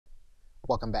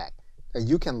Welcome back. Now,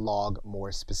 you can log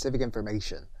more specific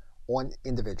information on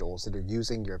individuals that are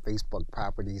using your Facebook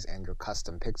properties and your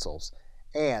custom pixels,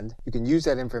 and you can use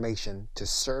that information to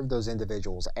serve those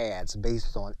individuals ads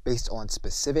based on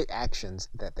specific actions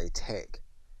that they take.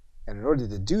 And in order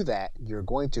to do that, you're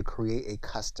going to create a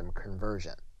custom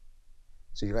conversion.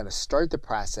 So you're going to start the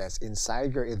process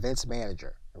inside your Events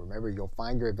Manager. And remember, you'll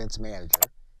find your Events Manager.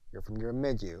 You're from your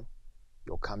menu.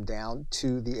 You'll come down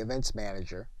to the Events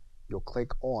Manager. You'll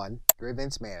click on your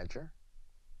Events Manager.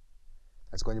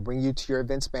 That's going to bring you to your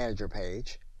Events Manager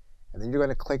page. And then you're going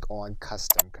to click on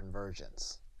Custom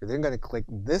Conversions. You're then going to click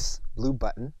this blue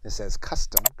button that says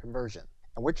Custom Conversion.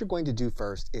 And what you're going to do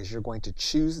first is you're going to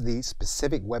choose the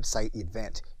specific website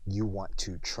event you want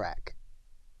to track.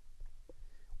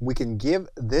 We can give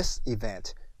this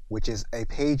event, which is a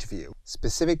page view,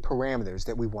 specific parameters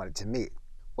that we want it to meet.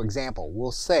 For example,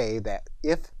 we'll say that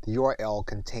if the URL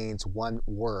contains one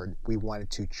word, we want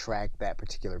it to track that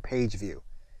particular page view.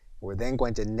 We're then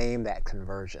going to name that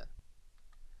conversion.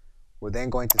 We're then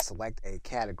going to select a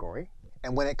category.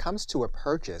 And when it comes to a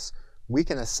purchase, we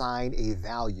can assign a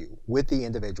value with the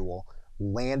individual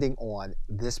landing on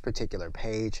this particular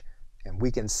page. And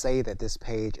we can say that this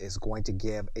page is going to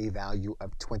give a value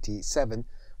of 27,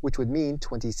 which would mean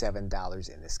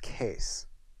 $27 in this case.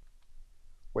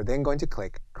 We're then going to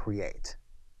click Create.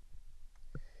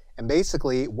 And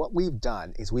basically what we've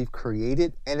done is we've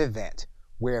created an event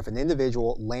where if an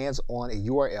individual lands on a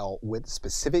URL with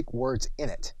specific words in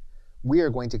it, we are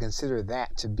going to consider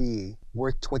that to be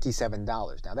worth $27.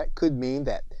 Now that could mean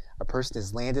that a person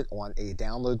has landed on a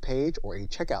download page or a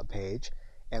checkout page,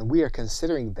 and we are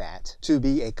considering that to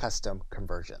be a custom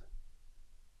conversion.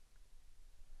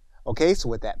 Okay, so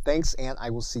with that, thanks, and I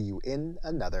will see you in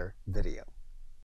another video.